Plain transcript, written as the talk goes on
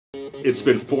It's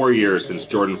been 4 years since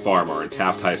Jordan Farmar and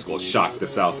Taft High School shocked the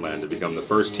Southland to become the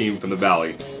first team from the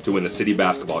Valley to win the city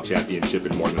basketball championship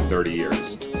in more than 30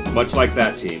 years. Much like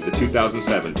that team, the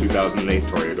 2007-2008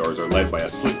 Toreadors are led by a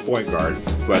slick point guard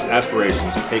who has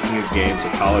aspirations of taking his game to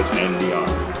college and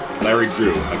beyond. Larry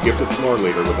Drew, a gifted floor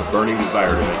leader with a burning desire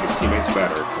to make his teammates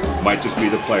better, might just be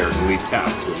the player to lead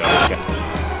Taft to another championship.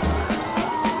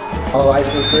 Whole high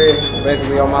school career,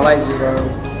 basically all my life, just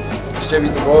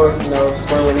distribute the ball,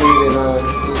 score when needed, and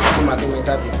just keep my teammates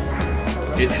happy.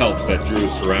 It helps that Drew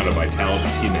is surrounded by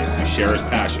talented teammates who share his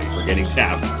passion for getting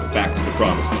Taft back to the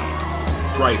promised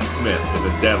land. Bryce Smith is a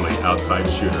deadly outside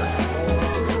shooter.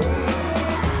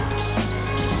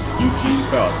 Eugene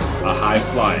Phelps, a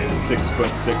high-flying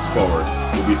 6'6" forward,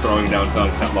 will be throwing down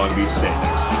dunks at Long Beach State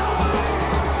next year.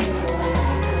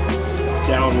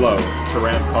 Down low,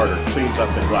 Teran Carter cleans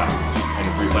up the glass, and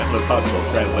his relentless hustle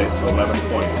translates to 11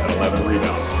 points and 11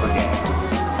 rebounds per game.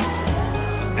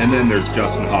 And then there's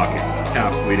Justin Hawkins,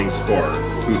 Taft's leading scorer,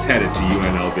 who's headed to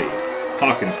UNLV.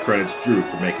 Hawkins credits Drew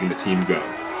for making the team go.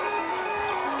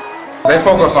 They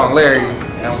focus on Larry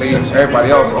and leave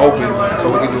everybody else open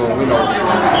so we can do what we know to do.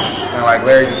 And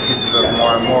Larry just teaches us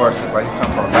more and more since he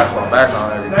comes from a basketball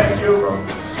background and everything. So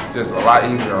just a lot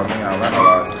easier on me. I learn a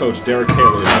lot. Coach Derek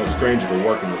Taylor is no stranger to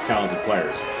working with talented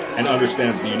players and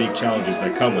understands the unique challenges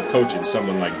that come with coaching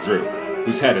someone like Drew,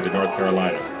 who's headed to North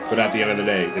Carolina. But at the end of the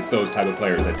day, it's those type of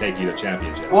players that take you to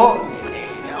championships. Well,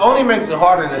 it only makes it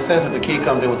harder in the sense that the kid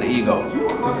comes in with the ego.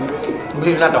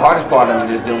 Believe it or not, the hardest part of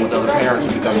it is dealing with other parents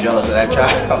who become jealous of that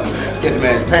child. Get the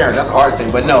man's parents, that's the hardest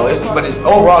thing. But no, it's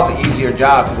overall it's an easier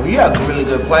job because when you have really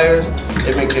good players,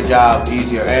 it makes your job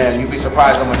easier. And you'd be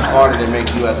surprised how much smarter they make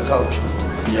you as a coach.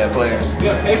 Yeah, players.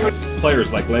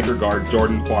 Players like Laker guard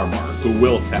Jordan Farmar, who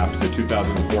willed Taft to the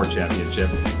 2004 championship,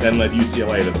 then led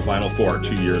UCLA to the Final Four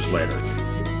 2 years later.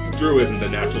 Drew isn't the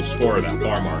natural scorer that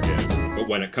Farmar is, but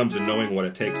when it comes to knowing what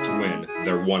it takes to win,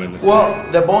 they're one and the same.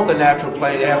 Well, they're both a natural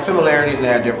play. They have similarities and they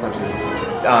have differences.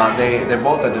 They're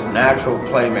both are just natural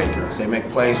playmakers. They make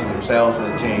plays for themselves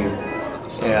and the team.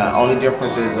 Yeah, only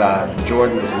difference is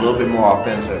Jordan is a little bit more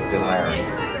offensive than Larry.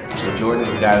 So Jordan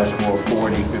is the guy who scored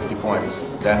 40, 50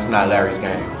 points. That's not Larry's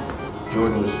game.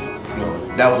 Jordan was,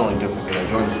 that was the only difference in that.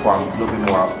 Jordan was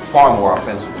far more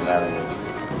offensive than Larry was.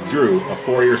 Drew, a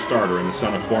 4-year starter and the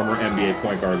son of former NBA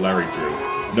point guard Larry Drew,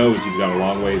 knows he's got a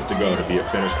long ways to go to be a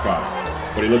finished product,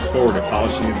 but he looks forward to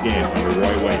polishing his game under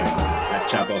Roy Williams at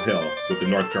Chapel Hill with the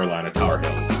North Carolina Tar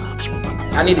Heels.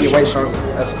 I need to get way stronger,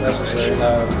 that's for sure.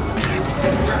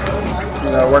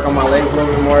 Work on my legs a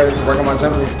little bit more, work on my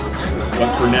jumping.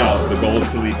 But for now, the goal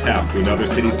is to lead Taft to another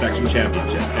city section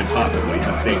championship and possibly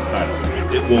a state title.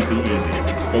 It won't be easy,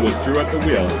 but with Drew at the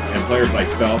wheel and players like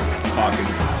Phelps,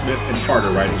 Hawkins, Smith, and Carter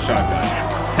riding shotgun,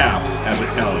 Taft has the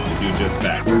talent to do just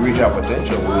that. We reach our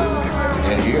potential.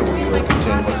 In a year, we will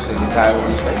contend for the city title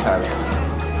and the state title. I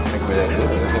think we're that good.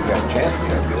 I think we have a chance to be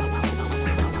that good.